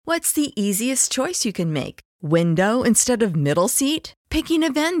What's the easiest choice you can make? Window instead of middle seat? Picking a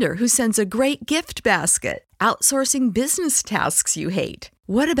vendor who sends a great gift basket? Outsourcing business tasks you hate?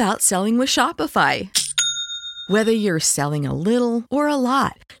 What about selling with Shopify? Whether you're selling a little or a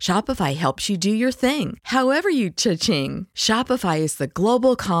lot, Shopify helps you do your thing, however you cha-ching. Shopify is the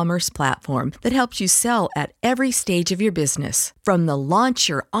global commerce platform that helps you sell at every stage of your business. From the launch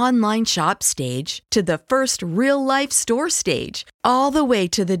your online shop stage to the first real-life store stage, all the way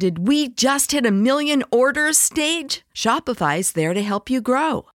to the did we just hit a million orders stage. Shopify's there to help you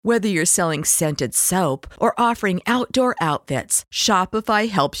grow. Whether you're selling scented soap or offering outdoor outfits, Shopify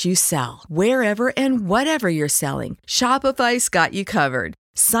helps you sell. Wherever and whatever you're selling, Shopify's got you covered.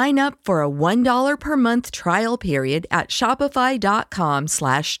 Sign up for a $1 per month trial period at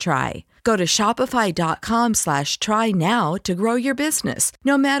shopify.com/try. Go to shopify.com/try now to grow your business,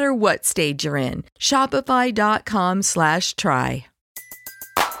 no matter what stage you're in. Shopify.com/try.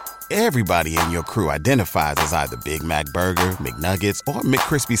 Everybody in your crew identifies as either Big Mac Burger, McNuggets, or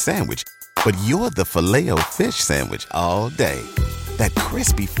McCrispy Sandwich. But you're the Filet-O-Fish Sandwich all day. That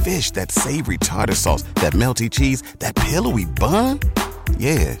crispy fish, that savory tartar sauce, that melty cheese, that pillowy bun.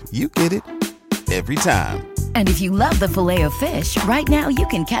 Yeah, you get it. Every time. And if you love the Filet-O-Fish, right now you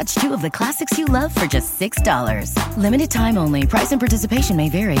can catch two of the classics you love for just $6. Limited time only. Price and participation may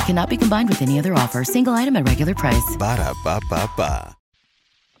vary. Cannot be combined with any other offer. Single item at regular price. Ba-da-ba-ba-ba.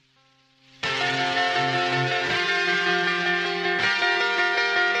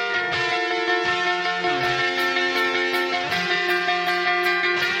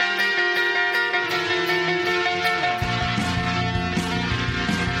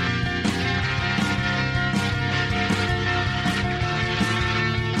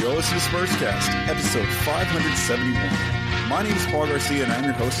 Listen to Spurscast, episode 571. My name is Paul Garcia, and I'm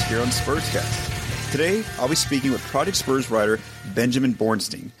your host here on Spurscast. Today, I'll be speaking with Project Spurs writer Benjamin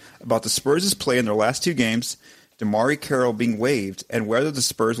Bornstein about the Spurs' play in their last two games, DeMarre Carroll being waived, and whether the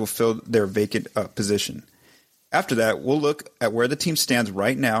Spurs will fill their vacant position. After that, we'll look at where the team stands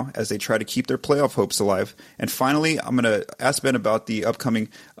right now as they try to keep their playoff hopes alive. And finally, I'm going to ask Ben about the upcoming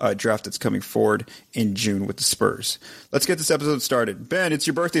draft that's coming forward in June with the Spurs. Let's get this episode started. Ben, it's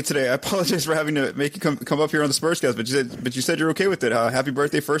your birthday today. I apologize for having to make you come up here on the Spurscast, but you said you're okay with it. Happy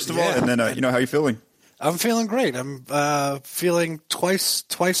birthday, first of all, and then how are you feeling? I'm feeling great. I'm feeling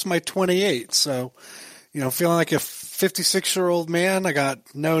twice my 28. So, feeling like a 56-year-old man. I got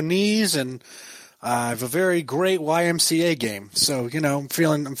no knees and I have a very great YMCA game, so I'm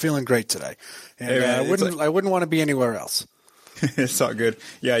feeling great today, and hey man, I wouldn't want to be anywhere else. It's all good.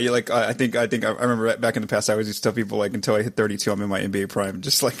 Yeah, you're like I think I remember back in the past I always used to tell people like until I hit 32 I'm in my NBA prime,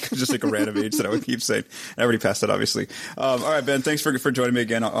 just like a random age that I would keep saying. I already passed that, obviously. All right, Ben, thanks for joining me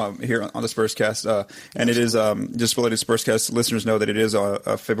again here on the Spurscast. And it is just related to Spurscast. Listeners know that it is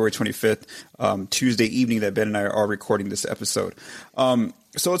February 25th, Tuesday evening that Ben and I are recording this episode.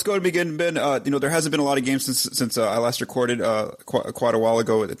 So let's go and begin, Ben. There hasn't been a lot of games since I last recorded quite a while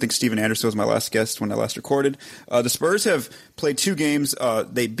ago. I think Steven Anderson was my last guest when I last recorded. The Spurs have played two games.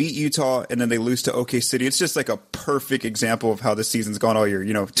 They beat Utah and then they lose to OK City. It's just like a perfect example of how this season's gone all year.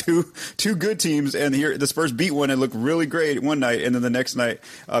 Two good teams, and here the Spurs beat one and look really great one night, and then the next night,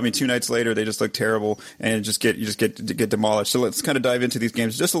 2 nights later, they just look terrible and you just get demolished. So let's kind of dive into these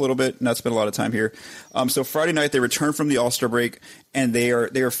games just a little bit, not spend a lot of time here. So Friday night they return from the All-Star break, and they are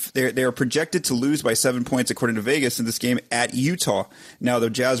projected to lose by 7 points according to Vegas in this game at Utah. Now the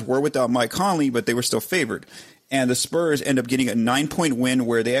Jazz were without Mike Conley, but they were still favored. And the Spurs end up getting a 9-point win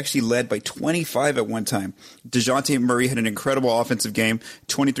where they actually led by 25 at one time. DeJounte Murray had an incredible offensive game,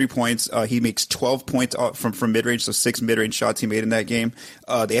 23 points. He makes 12 points from mid-range, so 6 mid-range shots he made in that game.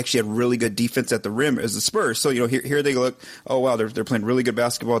 They actually had really good defense at the rim as the Spurs. So, here they look, oh, wow, they're playing really good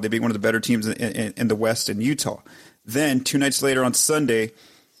basketball. They beat one of the better teams in the West in Utah. Then 2 nights later on Sunday,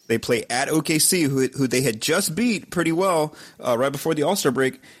 they play at OKC, who they had just beat pretty well right before the All-Star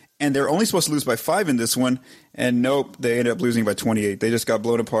break. And they're only supposed to lose by 5 in this one. And nope, they ended up losing by 28. They just got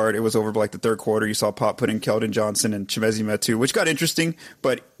blown apart. It was over by like the third quarter. You saw Pop put in Keldon Johnson and Chimezie Metu, which got interesting,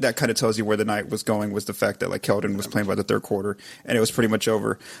 but that kind of tells you where the night was going, was the fact that like Keldon was playing by the third quarter and it was pretty much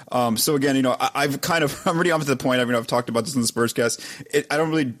over. So again, I'm already on to the point. I've talked about this in the Spurscast. I don't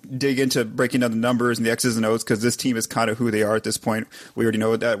really dig into breaking down the numbers and the X's and O's because this team is kind of who they are at this point. We already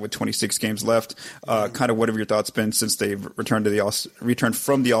know that with 26 games left. Kind of what have your thoughts been since they've returned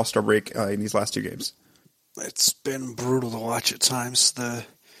from the All-Star break in these last 2 games? It's been brutal to watch at times.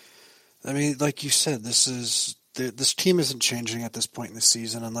 Like you said, this team isn't changing at this point in the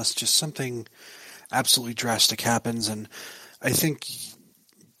season unless just something absolutely drastic happens. And I think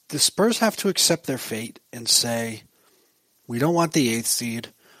the Spurs have to accept their fate and say, we don't want the 8th seed.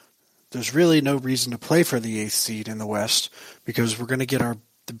 there's really no reason to play for the 8th seed in the West because we're going to get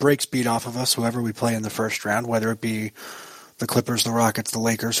the brakes beat off of us, whoever we play in the first round, whether it be the Clippers, the Rockets, the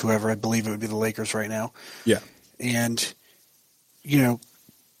Lakers, whoever. I believe it would be the Lakers right now. Yeah. And,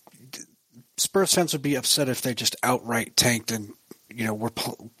 Spurs fans would be upset if they just outright tanked and,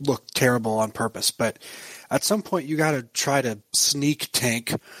 looked terrible on purpose. But at some point, you got to try to sneak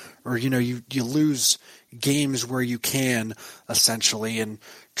tank, or you lose games where you can, essentially, and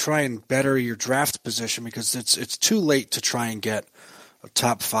try and better your draft position because it's too late to try and get a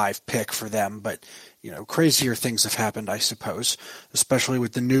top 5 pick for them. But crazier things have happened, I suppose, especially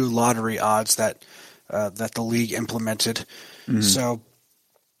with the new lottery odds that the league implemented. Mm-hmm. So,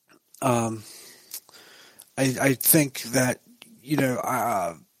 I think that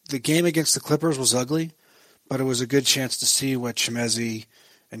the game against the Clippers was ugly, but it was a good chance to see what Chimezie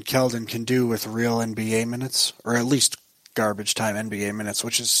and Keldon can do with real NBA minutes, or at least garbage time NBA minutes,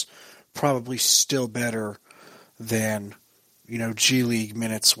 which is probably still better than G League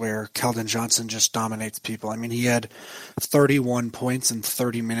minutes where Keldon Johnson just dominates people. I mean, he had 31 points in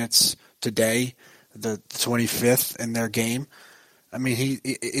 30 minutes today, the 25th in their game. I mean, he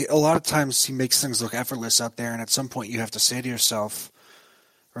a lot of times he makes things look effortless out there, and at some point you have to say to yourself,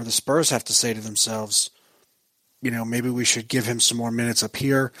 or the Spurs have to say to themselves, maybe we should give him some more minutes up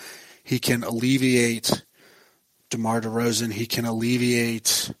here. He can alleviate DeMar DeRozan. He can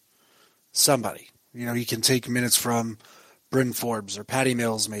alleviate somebody. He can take minutes from Bryn Forbes or Patty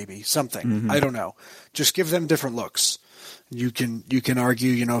Mills, maybe something. Mm-hmm. I don't know. Just give them different looks. You can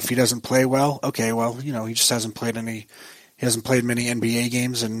argue, if he doesn't play well, okay, well, he just hasn't played any. He hasn't played many NBA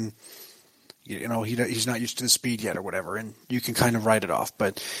games, and he's not used to the speed yet, or whatever. And you can kind of write it off.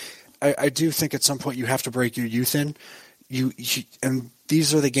 But I do think at some point you have to break your youth in. And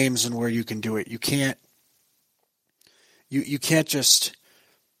these are the games in where you can do it. You can't. You can't just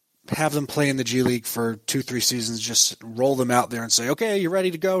have them play in the G League for 2-3 seasons, just roll them out there and say, okay, you're ready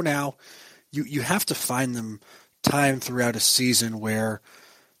to go now. You have to find them time throughout a season where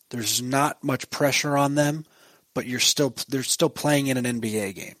there's not much pressure on them, but they're still playing in an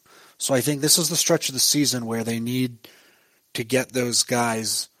NBA game. So I think this is the stretch of the season where they need to get those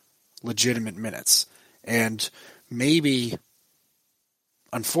guys legitimate minutes. And maybe,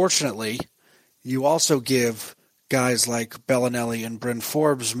 unfortunately, you also give guys like Bellinelli and Bryn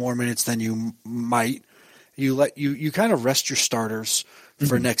Forbes more minutes than you might. You kind of rest your starters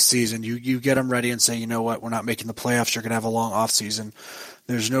for next season. You get them ready and say, you know what, we're not making the playoffs. You're going to have a long off season.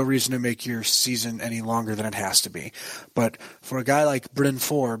 There's no reason to make your season any longer than it has to be. But for a guy like Bryn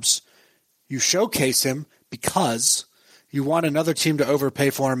Forbes, you showcase him because you want another team to overpay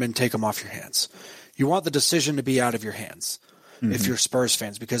for him and take him off your hands. You want the decision to be out of your hands if you're Spurs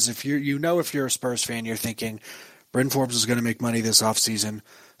fans. Because if you're a Spurs fan, you're thinking Bryn Forbes is going to make money this offseason,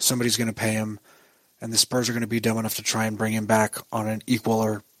 somebody's going to pay him, and the Spurs are going to be dumb enough to try and bring him back on an equal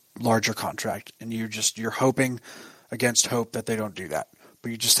or larger contract. And you're hoping against hope that they don't do that.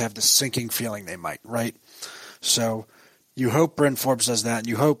 But you just have this sinking feeling they might, right? So you hope Bryn Forbes does that, and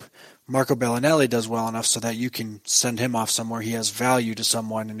you hope Marco Bellinelli does well enough so that you can send him off somewhere he has value to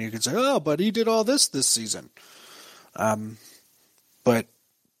someone, and you can say, oh, but he did all this season. But,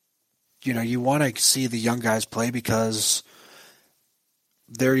 you want to see the young guys play because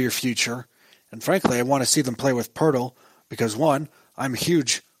they're your future. And frankly, I want to see them play with Poeltl because, one, I'm a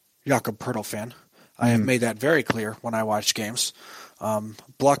huge Jakob Poeltl fan. I have made that very clear when I watch games.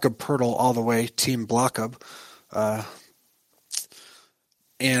 Blockub Poeltl all the way, Team Blockub.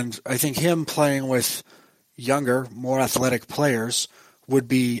 And I think him playing with younger, more athletic players would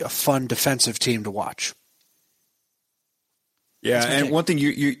be a fun defensive team to watch. Yeah, and one thing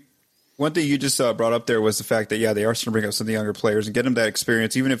you just brought up there was the fact that, they are starting to bring up some of the younger players and get them that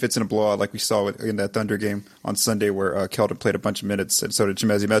experience, even if it's in a blowout like we saw in that Thunder game on Sunday where Keldon played a bunch of minutes and so did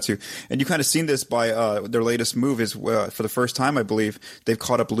Chimezie Metu. And you kind of seen this by their latest move is for the first time, I believe, they've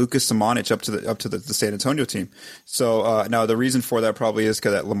caught up Lucas Samanic up to the San Antonio team. So now the reason for that probably is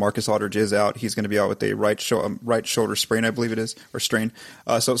because that LaMarcus Aldridge is out. He's going to be out with a right shoulder sprain, I believe it is, or strain.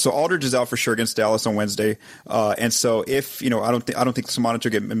 So Aldridge is out for sure against Dallas on Wednesday. And so if, I don't think Samanic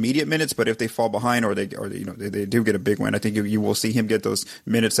will get immediate minutes, but if they fall behind or they do get a big win, I think you will see him get those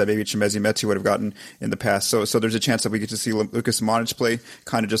minutes that maybe Chimezie Metu would have gotten in the past. So there's a chance that we get to see Lucas Samanic play,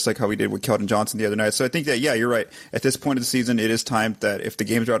 kind of just like how we did with Keldon Johnson the other night. So I think that, you're right. At this point of the season, it is time that if the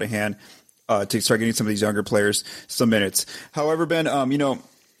games are out of hand, to start getting some of these younger players some minutes. However, Ben,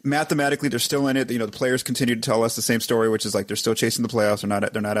 mathematically, they're still in it. The players continue to tell us the same story, which is like they're still chasing the playoffs.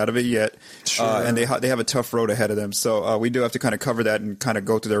 They're not out of it yet, and they have a tough road ahead of them. So we do have to kind of cover that and kind of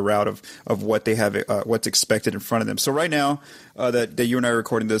go through their route of what they have, what's expected in front of them. So right now that you and I are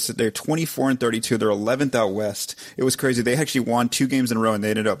recording this, they're 24-32. They're 11th out west. It was crazy. They actually won 2 games in a row, and they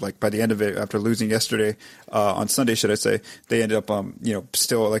ended up like by the end of it, after losing yesterday on Sunday, should I say, they ended up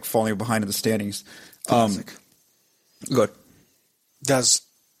still like falling behind in the standings. Good. Does.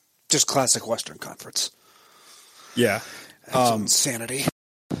 Just classic Western Conference. Yeah. That's insanity.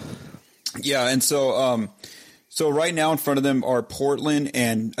 Yeah, and so right now in front of them are Portland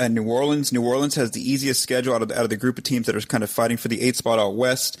and New Orleans. New Orleans has the easiest schedule out of the group of teams that are kind of fighting for the 8th spot out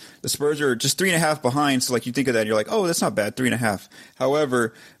west. The Spurs are just 3.5 behind, so like you think of that and you're like, oh, that's not bad, 3.5.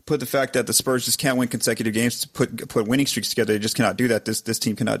 However, put the fact that the Spurs just can't win consecutive games to put winning streaks together. They just cannot do that. This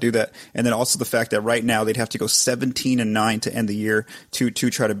team cannot do that. And then also the fact that right now they'd have to go 17-9 to end the year to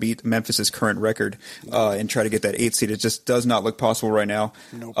try to beat Memphis's current record and try to get that 8th seed. It just does not look possible right now.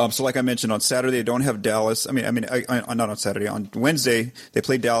 Nope. So like I mentioned, on Saturday they don't have Dallas. Not on Saturday. On Wednesday they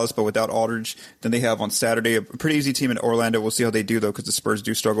play Dallas, but without Aldridge. Then they have on Saturday a pretty easy team in Orlando. We'll see how they do though, because the Spurs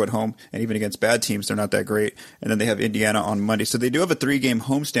do struggle at home, and even against bad teams they're not that great. And then they have Indiana on Monday. So they do have a 3-game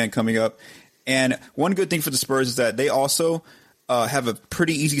homestand coming up. And one good thing for the Spurs is that they also have a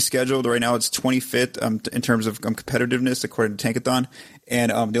pretty easy schedule. Right now it's 25th in terms of competitiveness according to Tankathon.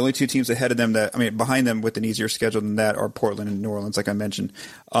 And the only 2 teams ahead of them behind them with an easier schedule than that are Portland and New Orleans, like I mentioned.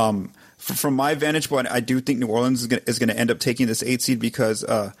 From my vantage point, I do think New Orleans is going to end up taking this 8th seed because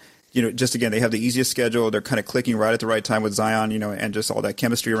just again, they have the easiest schedule. They're kind of clicking right at the right time with Zion, and just all that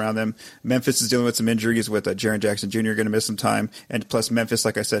chemistry around them. Memphis is dealing with some injuries with Jaren Jackson Jr. going to miss some time. And plus Memphis,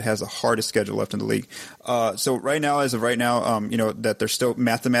 like I said, has the hardest schedule left in the league. So as of right now, that they're still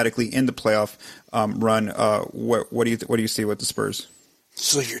mathematically in the playoff run. What do you see with the Spurs?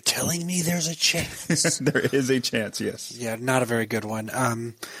 So you're telling me there's a chance? There is a chance, yes. Yeah, not a very good one.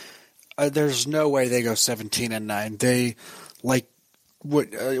 There's no way they go 17-9. They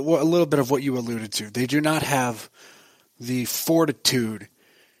a little bit of what you alluded to. They do not have the fortitude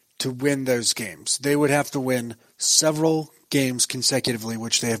to win those games. They would have to win several games consecutively,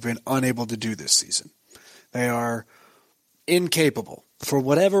 which they have been unable to do this season. They are incapable. For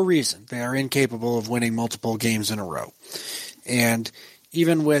whatever reason, they are incapable of winning multiple games in a row. And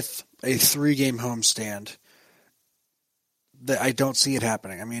even with a 3-game homestand, I don't see it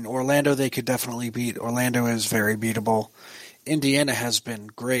happening. Orlando they could definitely beat. Orlando is very beatable. Indiana has been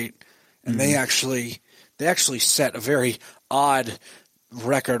great, and they actually set a very odd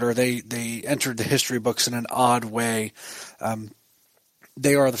record, or they entered the history books in an odd way.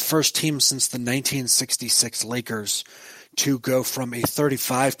 They are the first team since the 1966 Lakers to go from a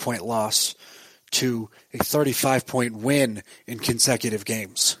 35-point loss to a 35-point win in consecutive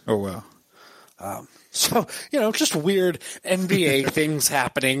games. Oh, wow. So, just weird NBA things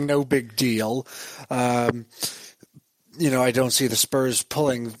happening, no big deal. I don't see the Spurs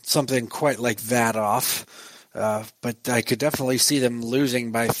pulling something quite like that off. But I could definitely see them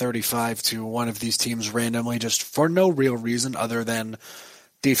losing by 35 to one of these teams randomly, just for no real reason other than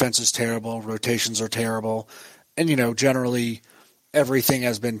defense is terrible, rotations are terrible, and, generally everything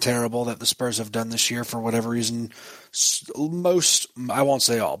has been terrible that the Spurs have done this year for whatever reason. Most, I won't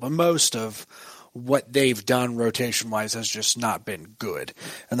say all, but most of what they've done rotation-wise has just not been good.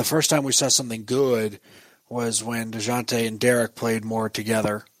 And the first time we saw something good was when DeJounte and Derek played more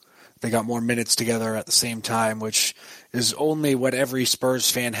together. They got more minutes together at the same time, which is only what every Spurs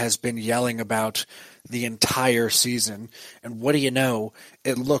fan has been yelling about the entire season. And what do you know?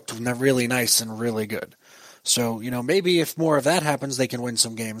 It looked really nice and really good. So, maybe if more of that happens, they can win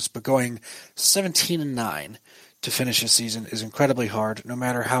some games. But going 17-9 to finish a season is incredibly hard, no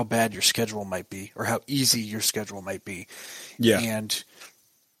matter how bad your schedule might be or how easy your schedule might be. Yeah. And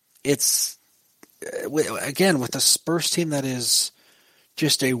it's, again, with a Spurs team that is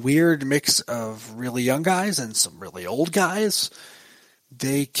just a weird mix of really young guys and some really old guys,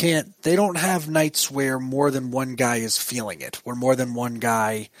 they don't have nights where more than one guy is feeling it, where more than one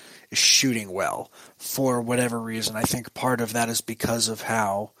guy is shooting well for whatever reason. I think part of that is because of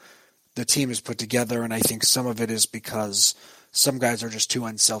how the team is put together, and I think some of it is because some guys are just too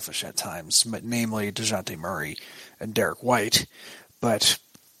unselfish at times, namely DeJounte Murray and Derek White. But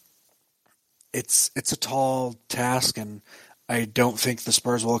it's a tall task, and I don't think the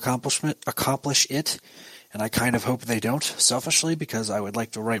Spurs will accomplish it, and I kind of hope they don't, selfishly, because I would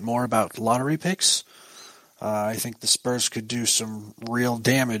like to write more about lottery picks. I think the Spurs could do some real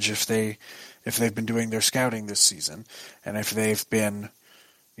damage if they've been doing their scouting this season, and if they've been,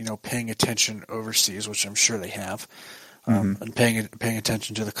 paying attention overseas, which I'm sure they have. and paying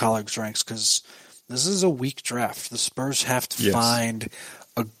attention to the college ranks, because this is a weak draft. The Spurs have to find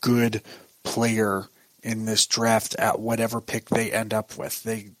a good player in this draft at whatever pick they end up with.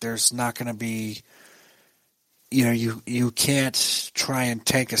 There's not going to be, you can't try and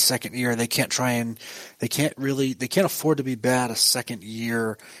tank a second year. They can't afford to be bad a second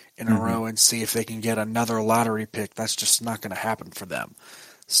year in a row and see if they can get another lottery pick. That's just not going to happen for them.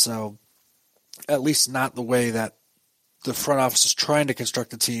 So at least not the way that the front office is trying to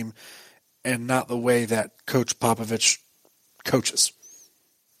construct the team, and not the way that Coach Popovich coaches.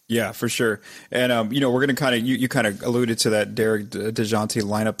 Yeah, for sure. And, we're going to kind of, you kind of alluded to that Derek DeJounte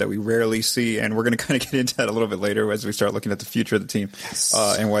lineup that we rarely see. And we're going to kind of get into that a little bit later as we start looking at the future of the team,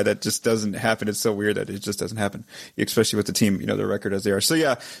 and why that just doesn't happen. It's so weird that it just doesn't happen, especially with the team, their record as they are. So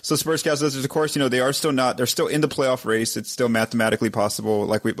Spurscast listeners, of course, they're still in the playoff race. It's still mathematically possible.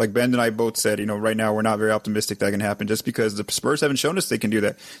 Like Ben and I both said, right now we're not very optimistic that can happen, just because the Spurs haven't shown us they can do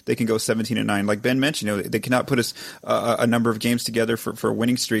that. They can go 17-9. Like Ben mentioned, they cannot put us a number of games together for a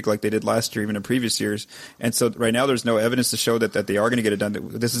winning streak like they did last year, even in previous years. And so right now there's no evidence to show that they are going to get it done.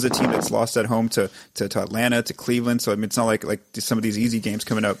 This is a team that's lost at home to Atlanta, to Cleveland. So I mean, it's not like some of these easy games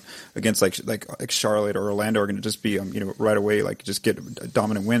coming up against like Charlotte or Orlando are going to just be right away, like just get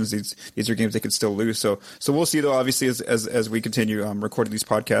dominant wins. These are games they could still lose. So we'll see, though, obviously, as we continue recording these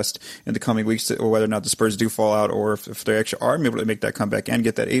podcasts in the coming weeks, or whether or not the Spurs do fall out, or if they actually are able to make that comeback and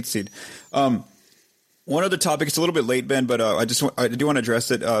get that 8th seed. One other topic, it's a little bit late, Ben, but I do want to address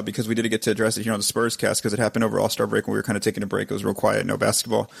it because we did get to address it here on the Spurscast, because it happened over All-Star break when we were kind of taking a break. It was real quiet, no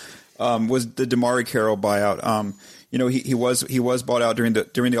basketball. Was the DeMarre Carroll buyout. He was bought out during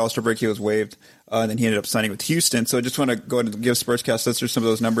the All-Star break. He was waived, and then he ended up signing with Houston. So I just want to go ahead and give Spurscast listeners some of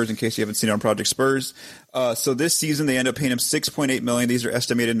those numbers in case you haven't seen it on Project Spurs. So this season they end up paying him $6.8 million. These are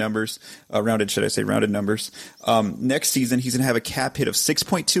estimated numbers, rounded numbers. Next season he's going to have a cap hit of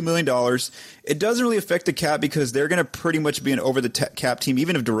 $6.2 million. It doesn't really affect the cap because they're going to pretty much be an over the cap team.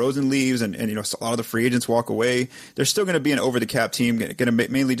 Even if DeRozan leaves and a lot of the free agents walk away, they're still going to be an over the cap team. Going to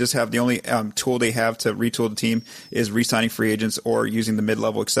mainly just have the only tool they have to retool the team is re-signing free agents or using the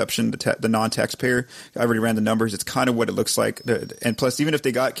mid-level exception, the non-taxpayer. I already ran the numbers. It's kind of what it looks like. And plus, even if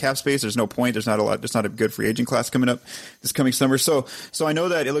they got cap space, there's no point. There's not a good free agent class coming up this coming summer. So I know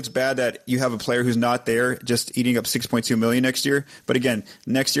that it looks bad that you have a player who's not there just eating up $6.2 million next year. But again,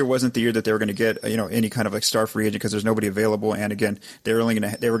 next year wasn't the year that they were going to get any kind of like star free agent because there's nobody available. And again, they were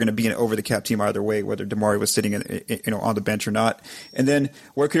going to be an over the cap team either way, whether DeMarre was sitting on the bench or not. And then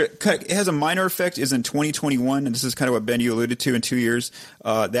where it has a minor effect is in 2021, and this is kind of what Ben you alluded to in 2 years.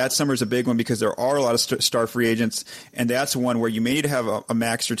 That summer is a big one because there are a lot of star free agents, and that's one where you may need to have a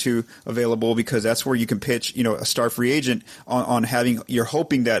max or two available because that's where you can pitch a star free agent on having. You're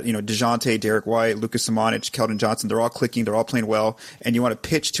hoping that DeJounte, Derek White, Lucas Samanic, Keldon Johnson, they're all clicking, they're all playing well, and you want to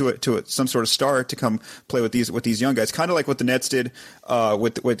pitch to some sort of star to come play with these young guys, kind of like what the Nets did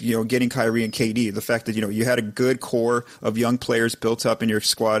with getting Kyrie and KD. The fact that you had a good core of young players built up in your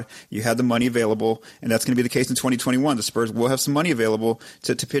squad, you had the money available, and that's going to be the case in 2021. The Spurs will have some money available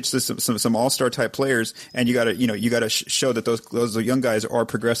to pitch this, some all-star type players, and you got to show that those young guys are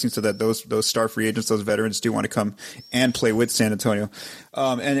progressing so that those star free agents, those veterans do want to come and play with San Antonio.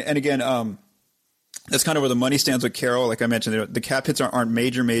 And again, that's kind of where the money stands with Carroll. Like I mentioned, the cap hits aren't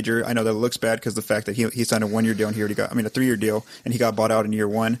major. I know that it looks bad because the fact that he signed a 1-year deal and he already got, a 3-year deal, and he got bought out in year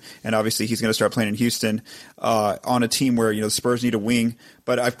one. And obviously he's going to start playing in Houston, on a team where, the Spurs need a wing.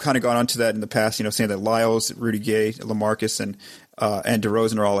 But I've kind of gone onto that in the past, saying that Lyles, Rudy Gay, LaMarcus, and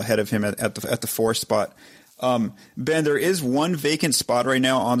DeRozan are all ahead of him at the 4 spot. Ben, there is one vacant spot right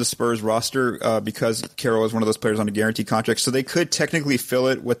now on the Spurs roster because Carroll is one of those players on a guarantee contract. So they could technically fill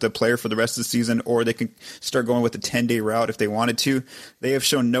it with the player for the rest of the season, or they can start going with the 10-day route if they wanted to. They have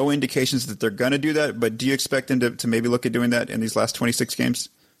shown no indications that they're going to do that, but do you expect them to maybe look at doing that in these last 26 games?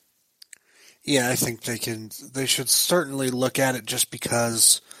 Yeah, I think they can. They should certainly look at it just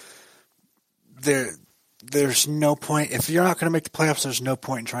because there's no point. If you're not going to make the playoffs, there's no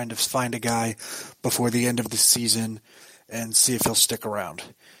point in trying to find a guy before the end of the season and see if he'll stick around.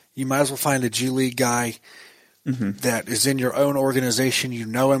 You might as well find a G League guy that is in your own organization. You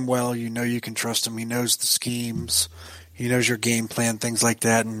know him well. You know you can trust him. He knows the schemes. He knows your game plan, things like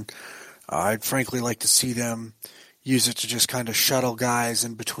that. And I'd frankly like to see them use it to just kind of shuttle guys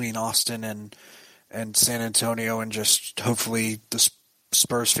in between Austin and San Antonio, and just hopefully the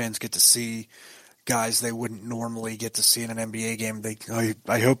Spurs fans get to see guys they wouldn't normally get to see in an NBA game.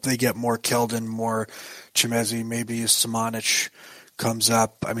 I hope they get more Keldon, more Chimezie, maybe as Samanic comes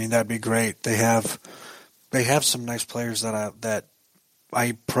up. That'd be great. They have some nice players that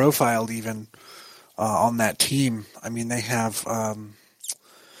I profiled even on that team. I mean, they have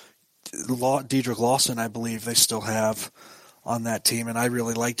Dedrick Lawson, I believe they still have on that team, and I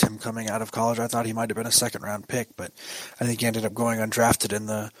really liked him coming out of college. I thought he might have been a second-round pick, but I think he ended up going undrafted, and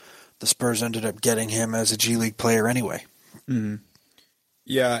the Spurs ended up getting him as a G League player anyway. Mm-hmm.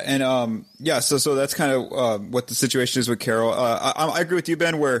 Yeah, and so that's kind of what the situation is with Carroll. I agree with you,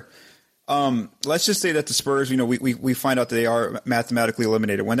 Ben, where let's just say that the Spurs, we find out that they are mathematically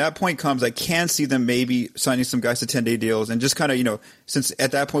eliminated. When that point comes, I can see them maybe signing some guys to 10-day deals and just kind of, since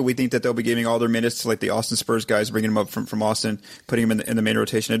at that point we think that they'll be giving all their minutes to like the Austin Spurs guys, bringing them up from Austin, putting them in the main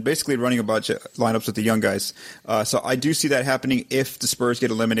rotation, and basically running a bunch of lineups with the young guys. So I do see that happening if the Spurs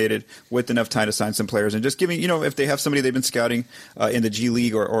get eliminated with enough time to sign some players and just giving, if they have somebody they've been scouting in the G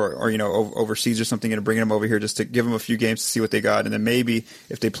League or overseas or something and bringing them over here just to give them a few games to see what they got. And then maybe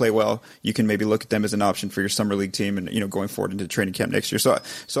if they play well, you can maybe look at them as an option for your summer league team and, going forward into training camp next year. So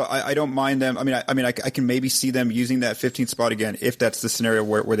I don't mind them. I can maybe see them using that 15th spot again if that's the scenario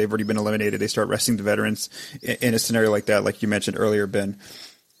where they've already been eliminated. They start resting the veterans in a scenario like that, like you mentioned earlier, Ben.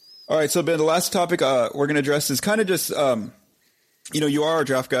 All right, so Ben, the last topic we're going to address is kind of just, you are a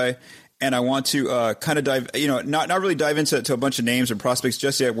draft guy, and I want to kind of dive, not really dive into a bunch of names and prospects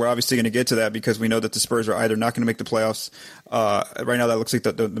just yet. We're obviously going to get to that because we know that the Spurs are either not going to make the playoffs. Right now, that looks like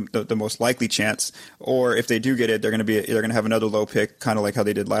the most likely chance. Or if they do get it, they're going to have another low pick, kind of like how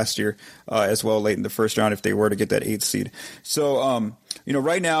they did last year, as well late in the first round if they were to get that 8th seed. So,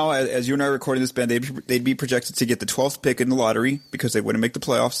 right now, as you and I are recording this, Ben, they'd be projected to get the 12th pick in the lottery because they wouldn't make the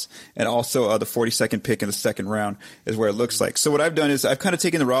playoffs, and also the 42nd pick in the second round is where it looks like. So what I've done is I've kind of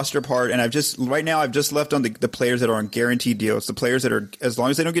taken the roster apart, and I've just left on the players that are on guaranteed deals, the players that are, as long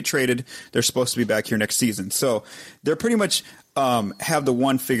as they don't get traded, they're supposed to be back here next season. So they're pretty much have the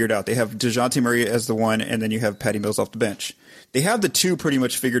one figured out. They have DeJounte Murray as the one, and then you have Patty Mills off the bench. They have the two pretty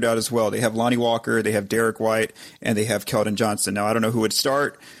much figured out as well. They have Lonnie Walker, they have Derek White, and they have Keldon Johnson. Now, I don't know who would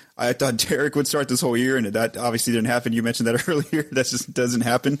start. I thought Derek would start this whole year, and that obviously didn't happen. You mentioned that earlier. That just doesn't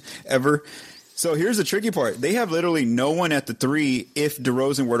happen ever. So here's the tricky part. They have literally no one at the 3 if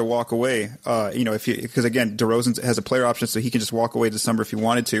DeRozan were to walk away. Because again, DeRozan has a player option, so he can just walk away this summer if he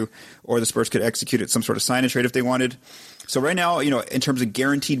wanted to, or the Spurs could execute it some sort of sign and trade if they wanted. So right now, in terms of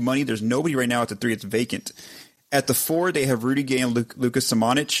guaranteed money, there's nobody right now at the 3. It's vacant. At the 4, they have Rudy Gay and Lucas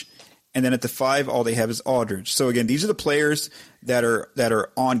Samanic. And then at the 5, all they have is Aldridge. So again, these are the players that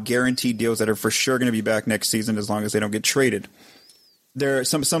are on guaranteed deals that are for sure going to be back next season as long as they don't get traded. There are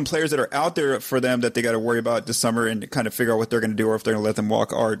some players that are out there for them that they got to worry about this summer and kind of figure out what they're going to do or if they're going to let them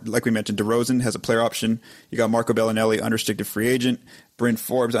walk. Are, like we mentioned, DeRozan has a player option. You got Marco Bellinelli, unrestricted free agent. Bryn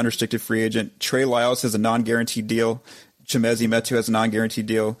Forbes, unrestricted free agent. Trey Lyles has a non-guaranteed deal. Chimezi Metu has a non-guaranteed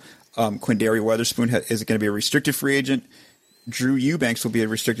deal. Quindary Weatherspoon is going to be a restricted free agent. Drew Eubanks will be a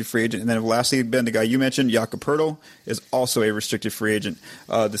restricted free agent. And then lastly, Ben, the guy you mentioned, Jakob Poeltl, is also a restricted free agent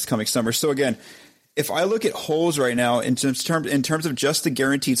this coming summer. So again, if I look at holes right now in terms of just the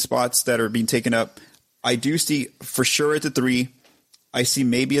guaranteed spots that are being taken up, I do see for sure at the 3. I see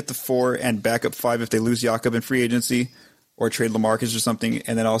maybe at the 4 and backup 5 if they lose Jakob in free agency or trade LaMarcus or something.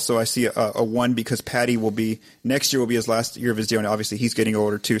 And then also I see a 1 because Patty next year will be his last year of his deal. And obviously he's getting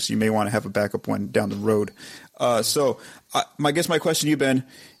older too. So you may want to have a backup 1 down the road. I guess my question to you, Ben,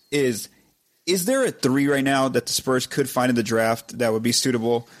 is there a 3 right now that the Spurs could find in the draft that would be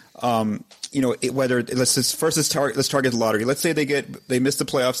suitable? Let's target the lottery. Let's say they miss the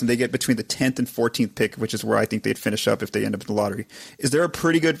playoffs and they get between the 10th and 14th pick, which is where I think they'd finish up if they end up in the lottery. Is there a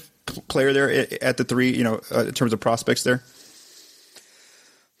pretty good player there at the 3, in terms of prospects there?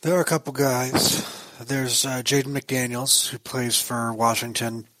 There are a couple guys. There's Jaden McDaniels, who plays for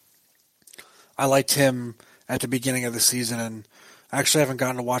Washington. I liked him at the beginning of the season, and I actually haven't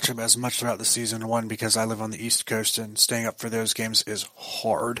gotten to watch him as much throughout the season. 1, because I live on the East Coast, and staying up for those games is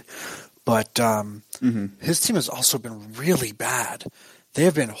hard. But his team has also been really bad. They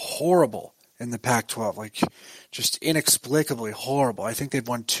have been horrible in the Pac-12, just inexplicably horrible. I think they've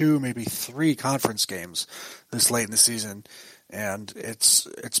won 2, maybe 3 conference games this late in the season, and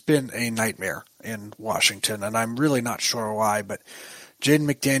it's been a nightmare in Washington, and I'm really not sure why, but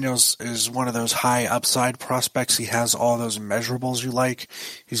Jaden McDaniels is one of those high upside prospects. He has all those measurables you like.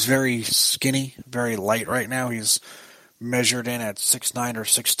 He's very skinny, very light right now. He's measured in at 6'9" or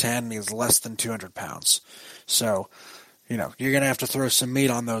 6'10". He's less than 200 pounds. So, you're going to have to throw some meat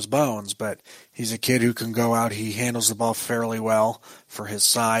on those bones, but he's a kid who can go out. He handles the ball fairly well for his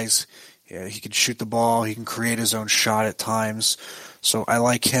size. Yeah, he can shoot the ball. He can create his own shot at times. So I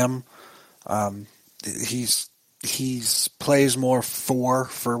like him. He's plays more 4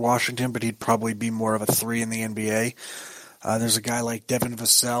 for Washington, but he'd probably be more of a 3 in the NBA. There's a guy like Devin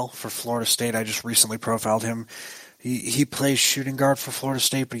Vassell for Florida State. I just recently profiled him. He plays shooting guard for Florida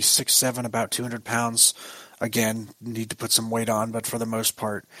State, but he's 6'7", about 200 pounds. Again, need to put some weight on, but for the most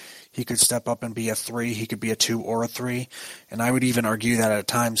part, he could step up and be a 3. He could be a 2 or a 3. And I would even argue that at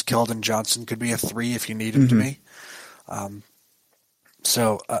times Keldon Johnson could be a 3 if you need him to be.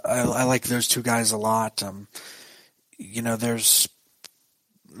 So I like those two guys a lot. There's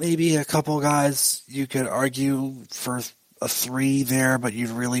maybe a couple guys you could argue for a 3 there, but you'd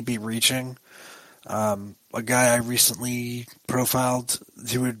really be reaching. A guy I recently profiled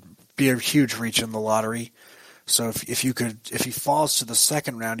who would be a huge reach in the lottery. So if he falls to the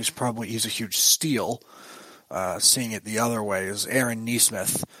second round, he's a huge steal. Seeing it the other way is Aaron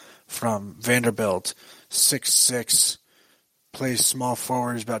Nesmith from Vanderbilt, 6'6", plays small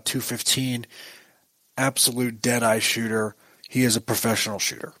forward, is about 215, absolute dead-eye shooter. He is a professional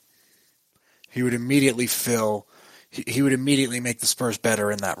shooter. He would immediately make the Spurs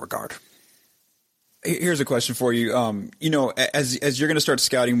better in that regard. Here's a question for you. As you're going to start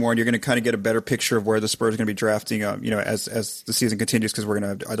scouting more and you're going to kind of get a better picture of where the Spurs are going to be drafting, as the season continues, because we're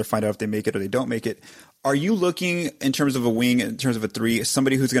going to either find out if they make it or they don't make it. Are you looking in terms of a wing, in terms of a 3,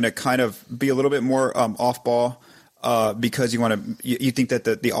 somebody who's going to kind of be a little bit more off ball because you think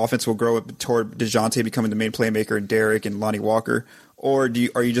that the offense will grow toward DeJounte becoming the main playmaker and Derek and Lonnie Walker? Or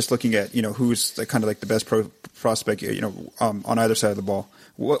are you just looking at, who's kind of like the best prospect, on either side of the ball?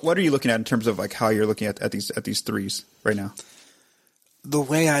 What are you looking at in terms of like how you're looking at these 3s right now? The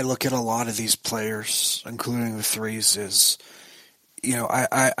way I look at a lot of these players, including the 3s, is,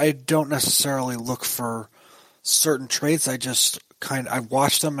 I don't necessarily look for certain traits. I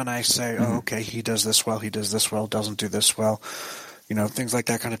watch them and I say, oh, okay, he does this well, doesn't do this well. Things like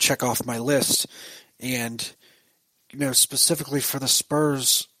that kind of check off my list. And, specifically for the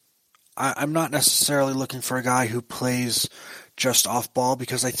Spurs, I'm not necessarily looking for a guy who plays just off ball,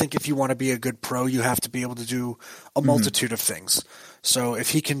 because I think if you want to be a good pro, you have to be able to do a multitude of things. So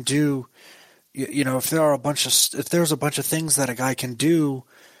if he can do, if there's a bunch of things that a guy can do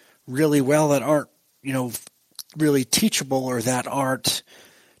really well that aren't, really teachable or that aren't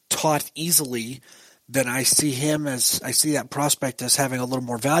taught easily, then I see that prospect as having a little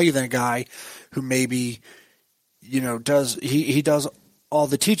more value than a guy who maybe, does all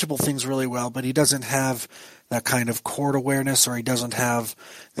the teachable things really well, but he doesn't have that kind of court awareness, or he doesn't have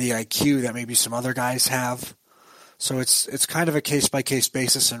the IQ that maybe some other guys have. So it's kind of a case-by-case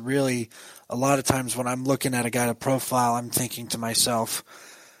basis, and really a lot of times when I'm looking at a guy to profile, I'm thinking to myself,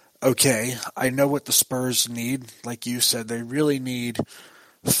 okay, I know what the Spurs need. Like you said, they really need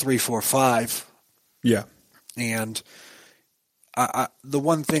 3, 4, 5. Yeah. And the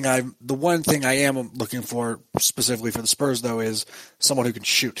one thing I am looking for specifically for the Spurs, though, is someone who can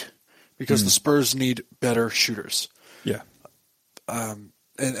shoot, because the Spurs need better shooters. Yeah. And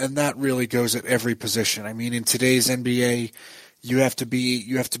that really goes at every position. I mean, in today's NBA, you have to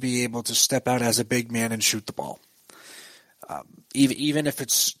be able to step out as a big man and shoot the ball. Even if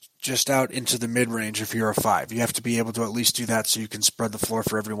it's just out into the mid-range, if you're a 5, you have to be able to at least do that so you can spread the floor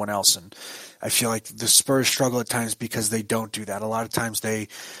for everyone else. And I feel like the Spurs struggle at times because they don't do that. A lot of times they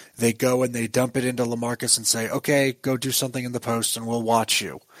go and they dump it into LaMarcus and say, okay, go do something in the post and we'll watch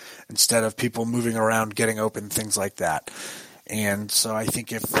you, instead of people moving around, getting open, things like that. And so I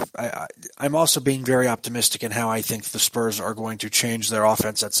think I'm also being very optimistic in how I think the Spurs are going to change their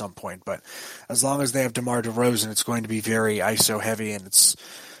offense at some point. But as long as they have DeMar DeRozan, it's going to be very ISO heavy, and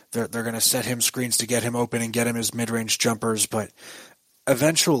they're going to set him screens to get him open and get him his mid-range jumpers. But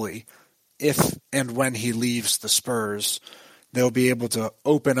eventually, if and when he leaves the Spurs, they'll be able to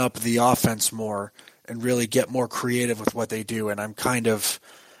open up the offense more and really get more creative with what they do. And I'm kind of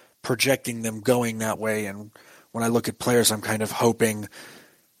projecting them going that way. And when I look at players, I'm kind of hoping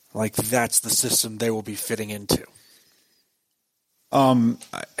like that's the system they will be fitting into.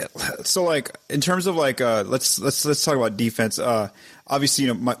 So like in terms of like let's talk about defense.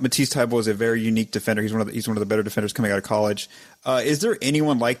 Obviously, Matisse Thybulle is a very unique defender. He's one of the better defenders coming out of college. Is there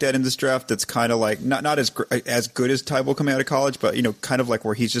anyone like that in this draft that's kind of like not as good as Thybulle coming out of college, but kind of like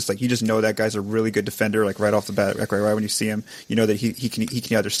where he's just like you just know that guy's a really good defender, like right off the bat, like right when you see him, that he can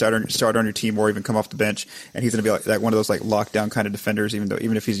either start on your team or even come off the bench, and he's going to be like one of those like lockdown kind of defenders,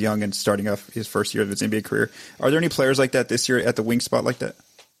 even if he's young and starting off his first year of his NBA career. Are there any players like that this year at the wing spot like that?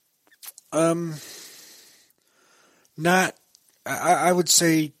 Not. I would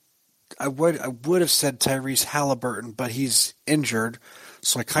say I would have said Tyrese Halliburton, but he's injured,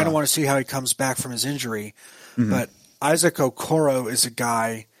 so I kind of want to see how he comes back from his injury. Mm-hmm. But Isaac Okoro is a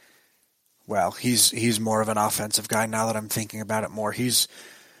guy. Well, he's more of an offensive guy now that I'm thinking about it more. He's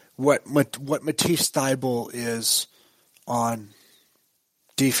what Matisse Thybulle is on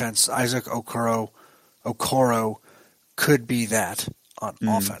defense, Isaac Okoro could be that on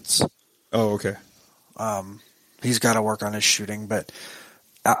offense. Oh, okay. He's got to work on his shooting, but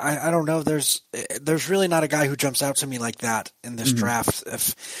I don't know. There's really not a guy who jumps out to me like that in this draft.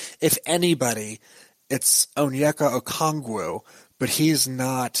 If anybody, it's Onyeka Okongwu, but he's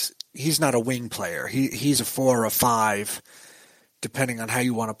not a wing player. He's a 4 or a 5, depending on how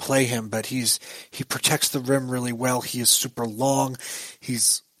you want to play him. But he protects the rim really well. He is super long.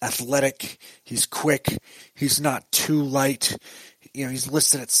 He's athletic. He's quick. He's not too light. He's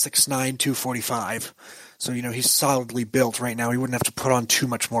listed at 6'9", 245. So, he's solidly built right now. He wouldn't have to put on too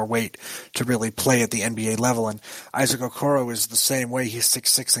much more weight to really play at the NBA level. And Isaac Okoro is the same way. He's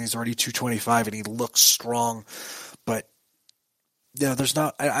 6'6", and he's already 225, and he looks strong. But, there's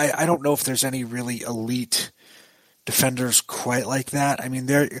not – I don't know if there's any really elite defenders quite like that. I mean,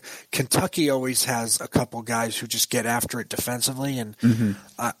 Kentucky always has a couple guys who just get after it defensively, and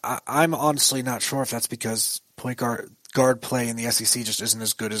I'm honestly not sure if that's because point guard play in the SEC just isn't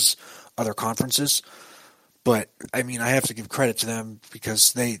as good as other conferences. But I mean, I have to give credit to them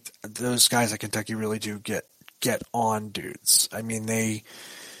because those guys at Kentucky really do get on dudes. I mean,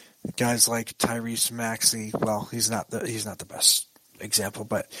 guys like Tyrese Maxey. Well, he's not the best example,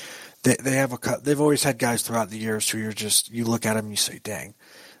 but they've always had guys throughout the years who you look at them and you say, dang,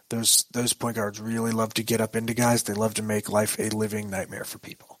 those point guards really love to get up into guys. They love to make life a living nightmare for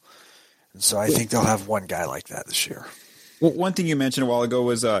people. And so I think they'll have one guy like that this year. Well, one thing you mentioned a while ago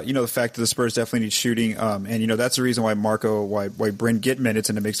was, the fact that the Spurs definitely need shooting. And that's the reason why why Bryn get minutes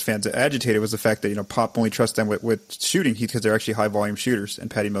and it makes fans agitated was the fact that, Pop only trusts them with shooting because they're actually high volume shooters, and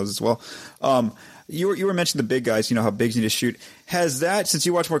Patty Mills as well. You were mentioning the big guys, how bigs need to shoot. Has that, since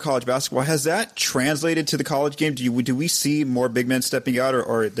you watch more college basketball, has that translated to the college game? Do we see more big men stepping out,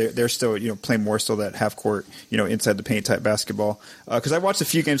 or they're still, playing more so that half court, inside the paint type basketball? Because I watched a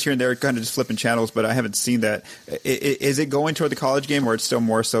few games here and there, kind of just flipping channels, but I haven't seen that. Is it going toward the college game, or it's still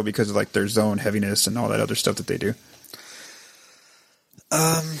more so because of like their zone heaviness and all that other stuff that they do?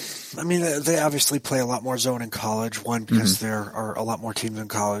 I mean, they obviously play a lot more zone in college. One, because there are a lot more teams in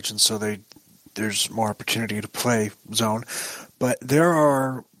college, and so there's more opportunity to play zone. But there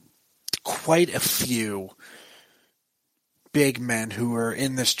are quite a few big men who are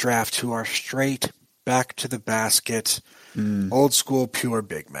in this draft who are straight back to the basket, old school, pure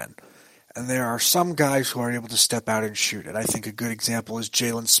big men. And there are some guys who are able to step out and shoot it. I think a good example is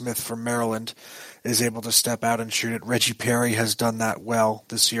Jalen Smith from Maryland is able to step out and shoot it. Reggie Perry has done that well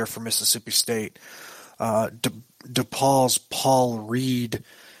this year for Mississippi State. DePaul's Paul Reed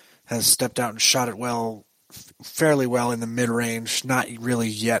has stepped out and shot it fairly well in the mid-range. Not really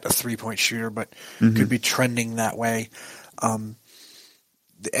yet a three-point shooter, but could be trending that way. And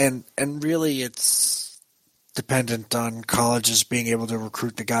really it's dependent on colleges being able to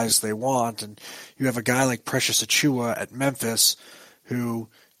recruit the guys they want. And you have a guy like Precious Achiuwa at Memphis who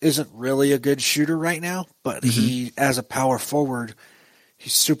isn't really a good shooter right now, but he, as a power forward,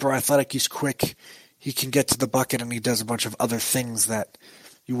 he's super athletic, he's quick, he can get to the bucket, and he does a bunch of other things that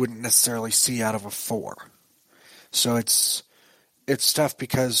you wouldn't necessarily see out of a 4. So it's tough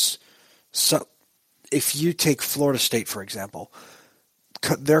because if you take Florida State, for example,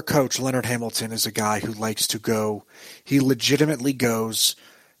 their coach, Leonard Hamilton, is a guy who likes to go – he legitimately goes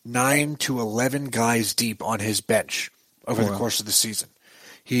 9 to 11 guys deep on his bench over the course of the season.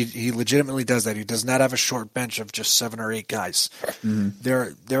 He legitimately does that. He does not have a short bench of just 7 or 8 guys.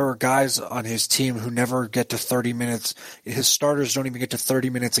 There are guys on his team who never get to 30 minutes. His starters don't even get to 30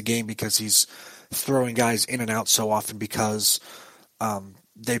 minutes a game because he's throwing guys in and out so often because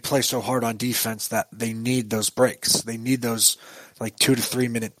they play so hard on defense that they need those breaks. They need those like 2 to 3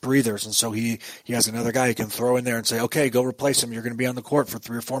 minute breathers. And so he has another guy he can throw in there and say, okay, go replace him. You're going to be on the court for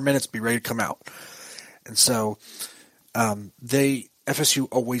 3 or 4 minutes. Be ready to come out. And so FSU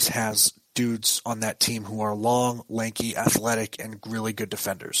always has dudes on that team who are long, lanky, athletic, and really good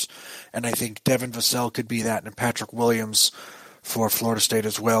defenders. And I think Devin Vassell could be that, and Patrick Williams for Florida State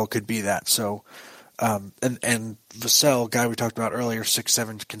as well could be that. So, and Vassell, guy we talked about earlier,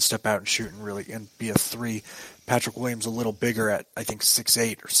 6'7", can step out and shoot and be a 3. Patrick Williams a little bigger at, I think,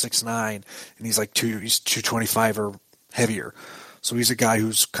 6'8" or 6'9", and he's 225 or heavier. So he's a guy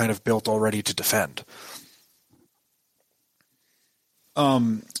who's kind of built already to defend.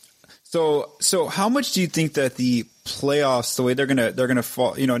 So how much do you think that the playoffs, the way they're gonna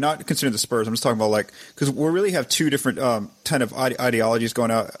fall, not considering the Spurs. I'm just talking about because we really have two different kind of ideologies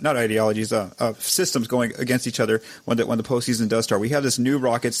going out, not ideologies, systems going against each other when the postseason does start. We have this new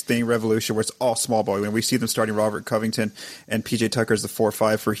Rockets thing revolution where it's all small ball. When we see them starting Robert Covington and PJ Tucker as the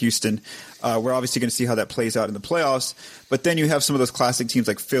 4-5 for Houston, we're obviously going to see how that plays out in the playoffs. But then you have some of those classic teams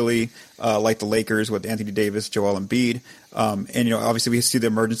like Philly, like the Lakers with Anthony Davis, Joel Embiid. And obviously we see the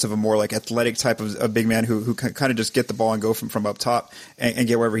emergence of a more athletic type of big man who kind of just get the ball and go from up top and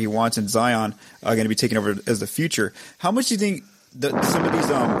get wherever he wants. And Zion going to be taking over as the future. How much do you think some of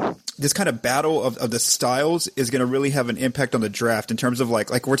these this kind of battle of the styles is going to really have an impact on the draft in terms of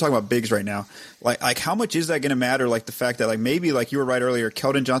like we're talking about bigs right now, like how much is that going to matter? Like the fact that maybe you were right earlier,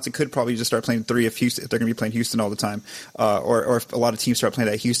 Keldon Johnson could probably just start playing 3 if they're going to be playing Houston all the time, or if a lot of teams start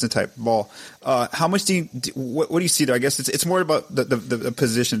playing that Houston type ball. How much what do you see there? I guess it's more about the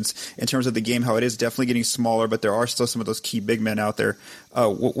positions in terms of the game, how it is definitely getting smaller, but there are still some of those key big men out there.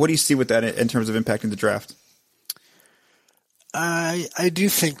 What do you see with that in terms of impacting the draft? I do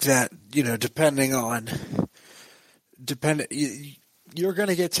think that, you're going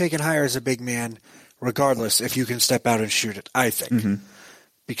to get taken higher as a big man regardless if you can step out and shoot it, I think. Mm-hmm.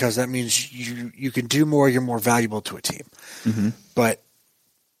 Because that means you can do more, you're more valuable to a team. Mm-hmm. But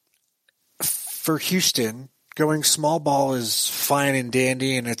for Houston, going small ball is fine and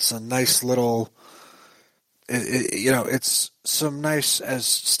dandy, and it's a nice little it's some nice, as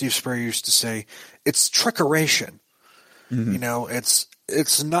Steve Spurrier used to say, it's trickeration. Mm-hmm.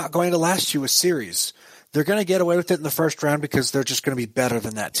 It's not going to last you a series. They're going to get away with it in the first round because they're just going to be better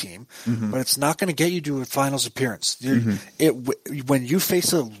than that team. Mm-hmm. But it's not going to get you to a finals appearance. Mm-hmm. When you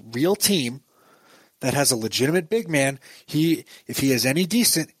face a real team that has a legitimate big man, if he is any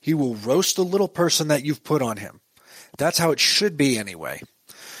decent, he will roast the little person that you've put on him. That's how it should be anyway.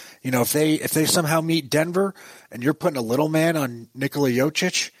 If they somehow meet Denver and you're putting a little man on Nikola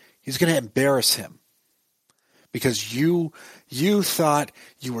Jokic, he's going to embarrass him. Because you thought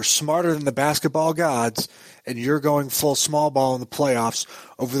you were smarter than the basketball gods, and you're going full small ball in the playoffs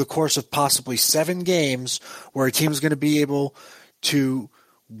over the course of possibly 7 games, where a team is going to be able to,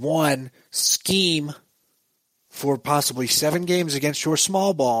 one, scheme for possibly 7 games against your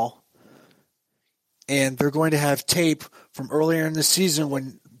small ball, and they're going to have tape from earlier in the season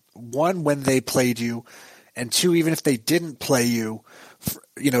when they played you, and 2, even if they didn't play you,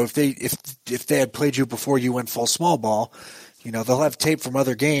 if they had played you before you went full small ball, they'll have tape from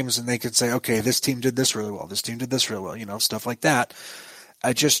other games and they could say, okay, this team did this really well, this team did this really well, stuff like that.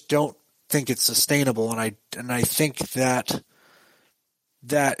 I just don't think it's sustainable, and I think that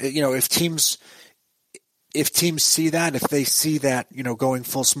if teams see that, if they see that going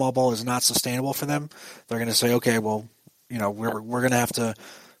full small ball is not sustainable for them, they're going to say, okay, well, we're going to have to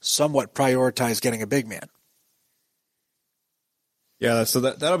somewhat prioritize getting a big man. Yeah, so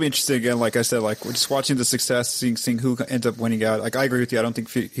that'll be interesting again. Like I said, we're just watching the success, seeing who ends up winning out. I agree with you. I don't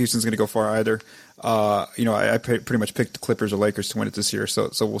think Houston's going to go far either. I pretty much picked the Clippers or Lakers to win it this year, so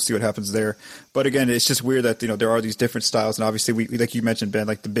we'll see what happens there. But again, it's just weird that there are these different styles, and obviously we like you mentioned, Ben,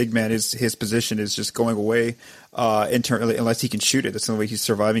 the big man his position is just going away internally unless he can shoot it. That's the only way he's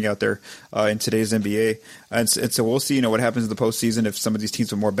surviving out there in today's NBA. And so we'll see what happens in the postseason if some of these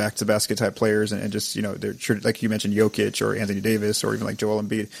teams with more back to basket type players and just they're like you mentioned Jokic or Anthony Davis or even like Joel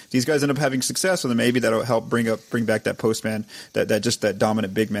Embiid. These guys end up having success, and then maybe that'll help bring back that postman, that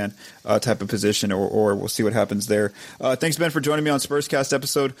dominant big man type of position. Or we'll see what happens there. Thanks, Ben, for joining me on Spurscast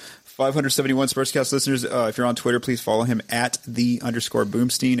episode 571. Spurscast listeners, if you're on Twitter, please follow him at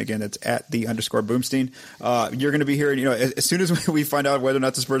 @the_Boomstein. Again, that's at @the_Boomstein. You're going to be hearing, as soon as we find out whether or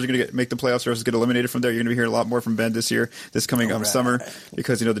not the Spurs are going to make the playoffs or get eliminated from there, you're going to be hearing a lot more from Ben this coming summer,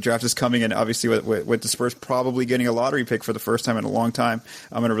 because the draft is coming, and obviously with the Spurs probably getting a lottery pick for the first time in a long time,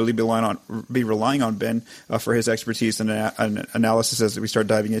 I'm going to really be relying on Ben for his expertise and analysis as we start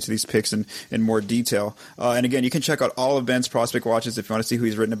diving into these picks in more detail. And again, you can check out all of Ben's prospect watches if you want to see who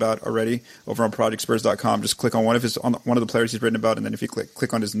he's written about already over on projectspurs.com. Just click on one of the players he's written about, and then if you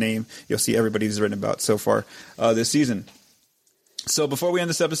click on his name, you'll see everybody he's written about so far this season. So before we end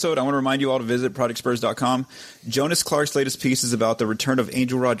this episode, I want to remind you all to visit projectspurs.com. Jonas Clark's latest piece is about the return of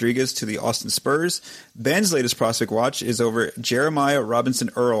Angel Rodriguez to the Austin Spurs. Ben's latest prospect watch is over Jeremiah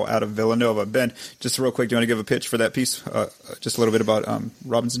Robinson Earl out of Villanova. Ben, just real quick, do you want to give a pitch for that piece? Just a little bit about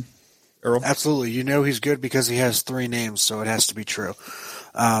Robinson Earl? Absolutely. He's good because he has 3 names, so it has to be true.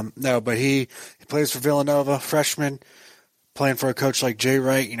 But he plays for Villanova, freshman, playing for a coach like Jay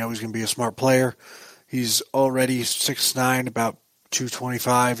Wright. He's going to be a smart player. He's already 6'9", about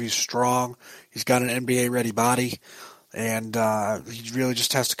 225. He's strong. He's got an NBA-ready body, and he really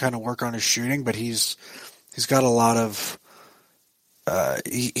just has to kind of work on his shooting. But he's He's got a lot of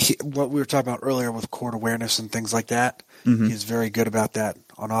what we were talking about earlier with court awareness and things like that. Mm-hmm. He's very good about that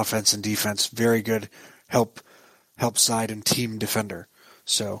on offense and defense. Very good help side and team defender.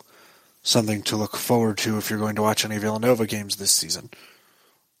 So something to look forward to if you're going to watch any Villanova games this season.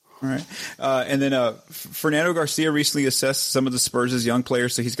 All right. And then Fernando Garcia recently assessed some of the Spurs' young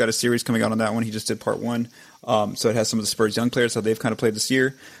players, so he's got a series coming out on that one. He just did part one. So it has some of the Spurs' young players, how they've kind of played this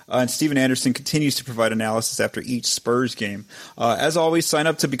year. And Steven Anderson continues to provide analysis after each Spurs game. As always, sign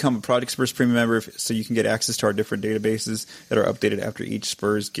up to become a Project Spurs Premium member so you can get access to our different databases that are updated after each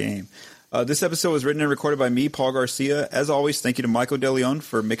Spurs game. This episode was written and recorded by me, Paul Garcia. As always, thank you to Michael DeLeon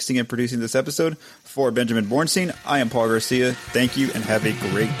for mixing and producing this episode. For Benjamin Bornstein, I am Paul Garcia. Thank you and have a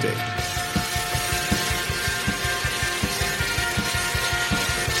great day.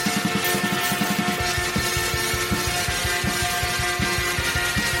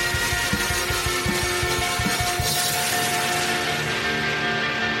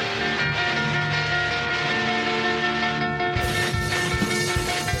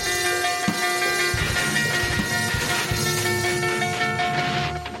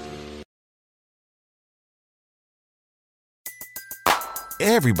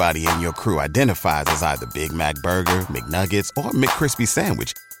 Everybody in your crew identifies as either Big Mac Burger, McNuggets, or McCrispy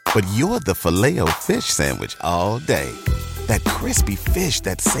Sandwich. But you're the Filet-O-Fish Sandwich all day. That crispy fish,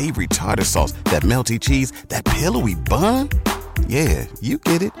 that savory tartar sauce, that melty cheese, that pillowy bun. Yeah, you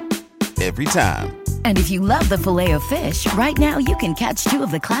get it. Every time. And if you love the Filet-O-Fish, right now you can catch two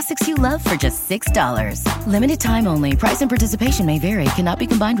of the classics you love for just $6. Limited time only. Price and participation may vary. Cannot be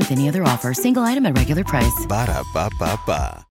combined with any other offer. Single item at regular price. Ba-da-ba-ba-ba.